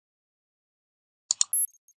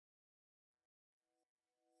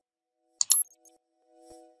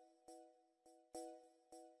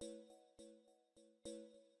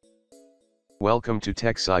Welcome to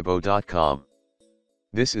Techcybo.com.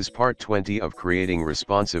 This is part 20 of creating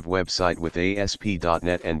responsive website with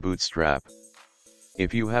ASP.NET and Bootstrap.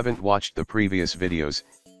 If you haven't watched the previous videos,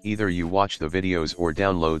 either you watch the videos or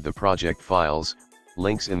download the project files,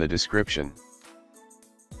 links in the description.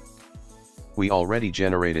 We already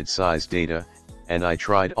generated size data, and I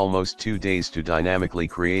tried almost 2 days to dynamically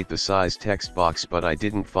create the size text box, but I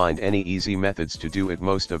didn't find any easy methods to do it.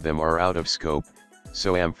 Most of them are out of scope,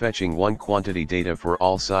 so I'm fetching one quantity data for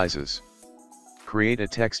all sizes. Create a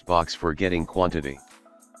text box for getting quantity.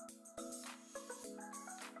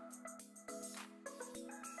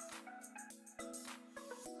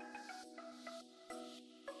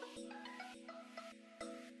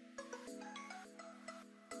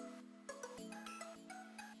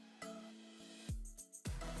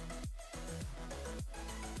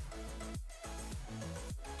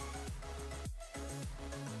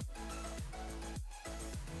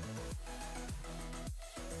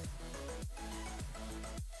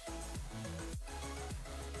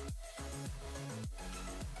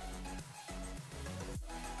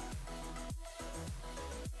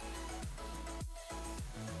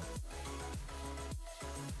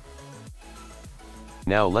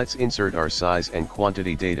 Now let's insert our size and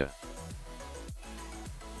quantity data.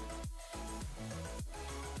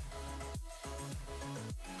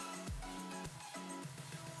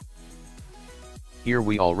 Here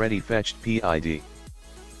we already fetched PID.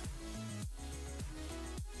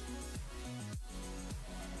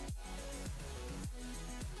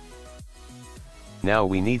 Now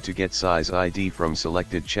we need to get size ID from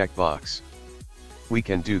selected checkbox. We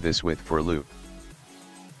can do this with for loop.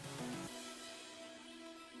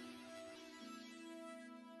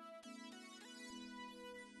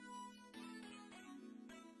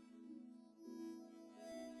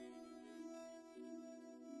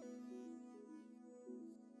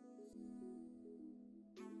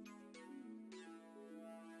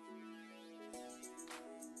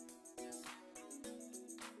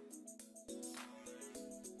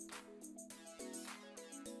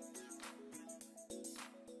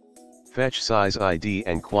 Fetch size ID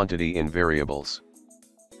and quantity in variables.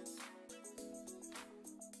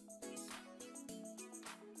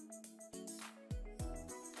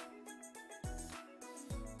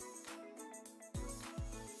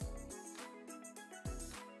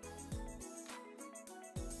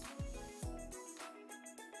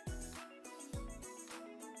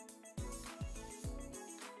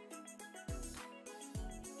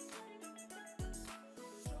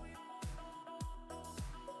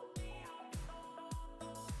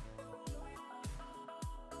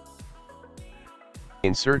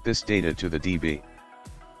 Insert this data to the DB.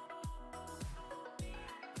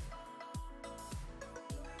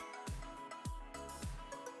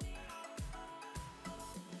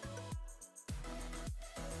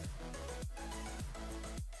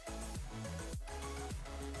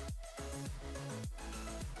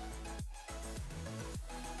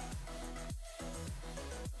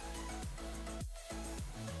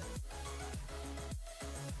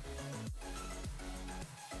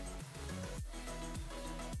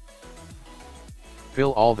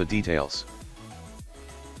 Fill all the details.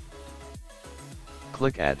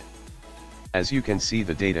 Click Add. As you can see,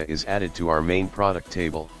 the data is added to our main product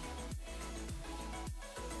table.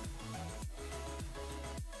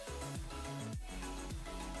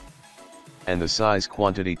 And the size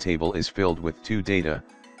quantity table is filled with 2 data,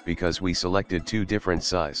 because we selected 2 different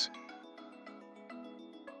size.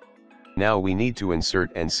 Now we need to insert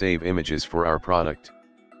and save images for our product.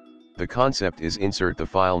 The concept is insert the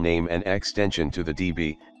file name and extension to the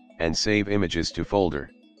DB, and save images to folder.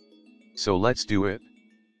 So let's do it.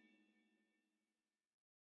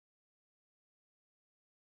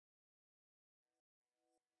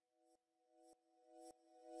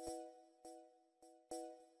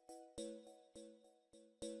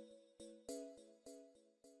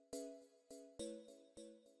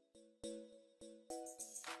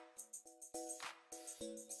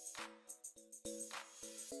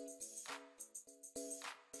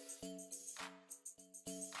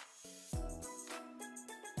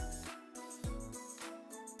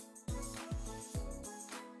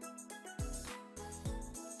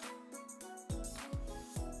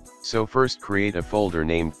 So first create a folder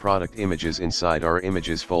named Product Images inside our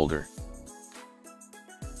Images folder.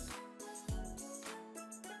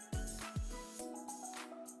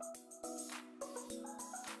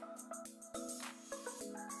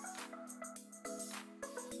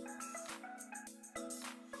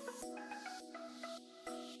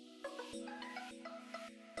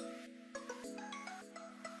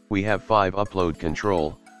 We have 5 upload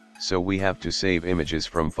control, so we have to save images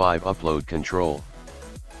from 5 upload control.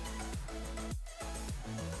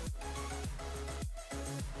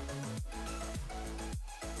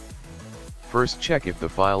 First check if the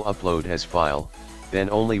file upload has file, then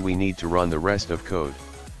only we need to run the rest of code.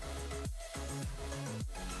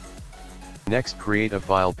 Next create a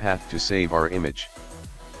file path to save our image.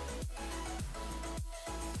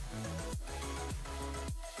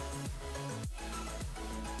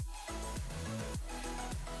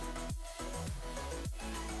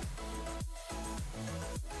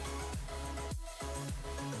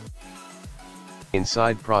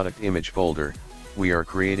 Inside product image folder, we are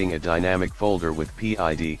creating a dynamic folder with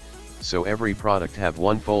PID, so every product have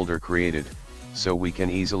one folder created, so we can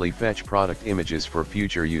easily fetch product images for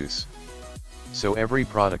future use. So every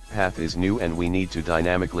product path is new and we need to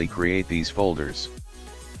dynamically create these folders.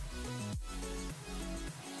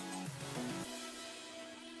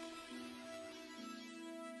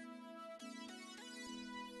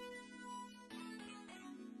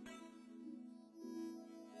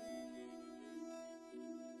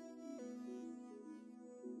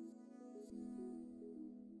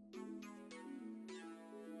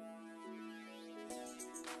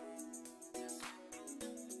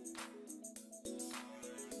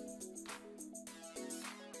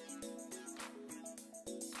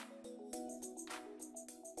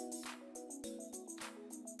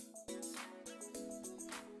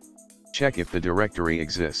 Check if the directory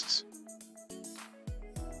exists.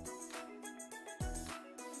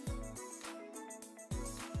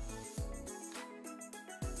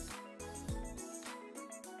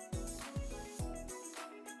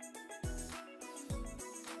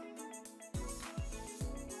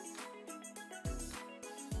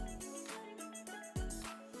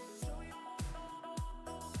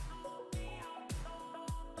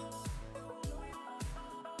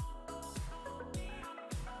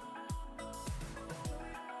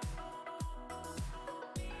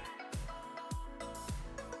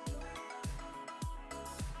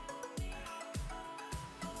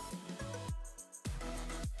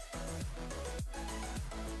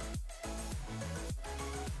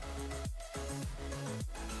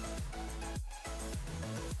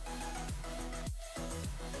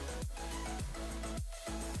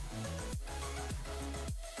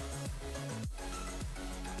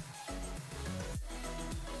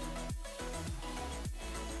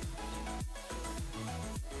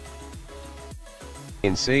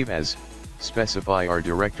 In Save As, specify our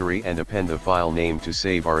directory and append the file name to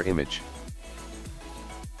save our image.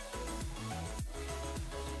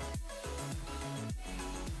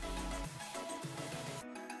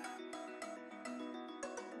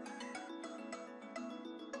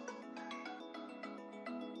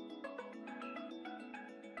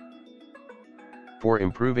 For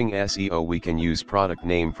improving SEO we can use product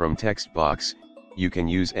name from text box, you can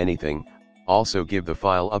use anything, also give the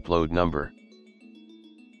file upload number.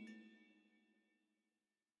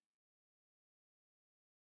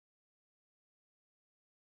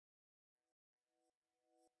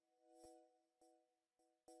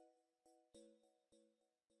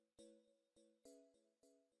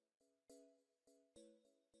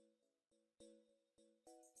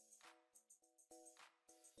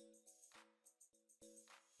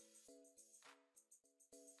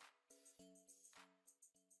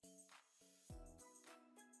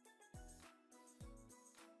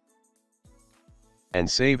 And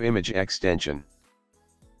save image extension.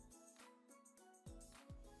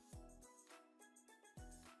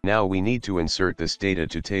 Now we need to insert this data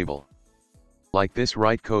to table. Like this,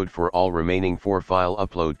 write code for all remaining 4 file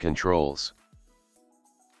upload controls.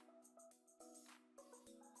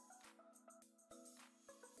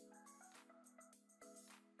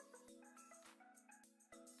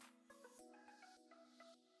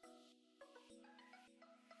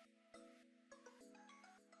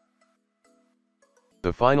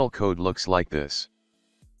 The final code looks like this.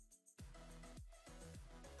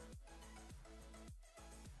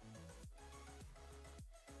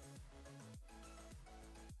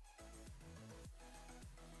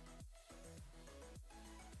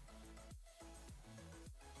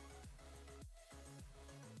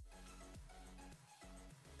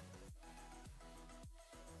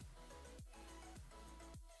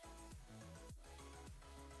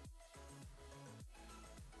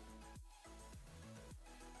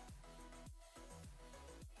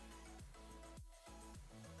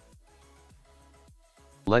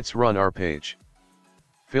 Let's run our page.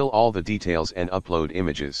 Fill all the details and upload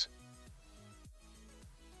images.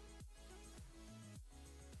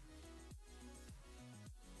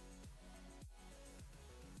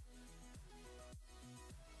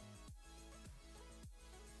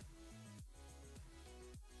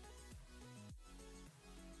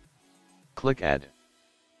 Click Add.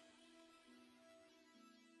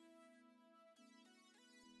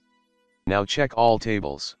 Now check all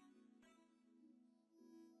tables.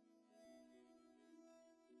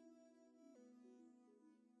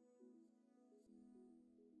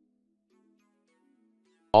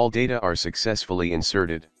 All data are successfully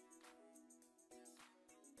inserted.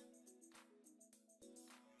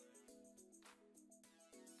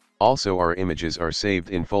 Also our images are saved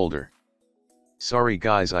in folder. Sorry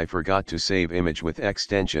guys, I forgot to save image with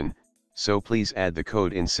extension, so please add the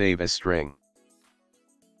code in save as string.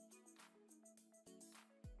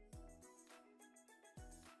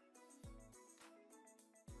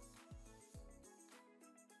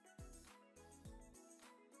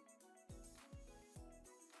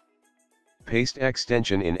 Paste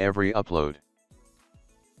extension in every upload.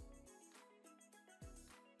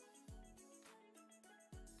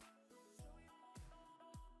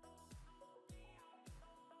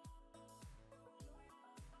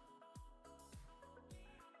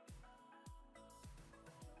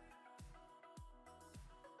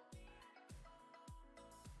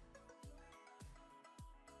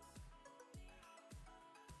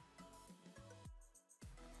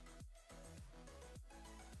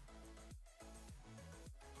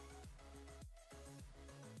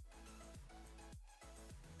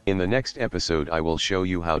 In the next episode I will show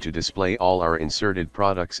you how to display all our inserted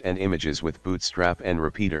products and images with Bootstrap and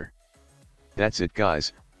Repeater. That's it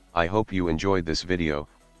guys, I hope you enjoyed this video.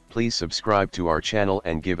 Please subscribe to our channel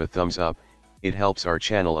and give a thumbs up, it helps our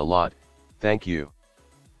channel a lot. Thank you.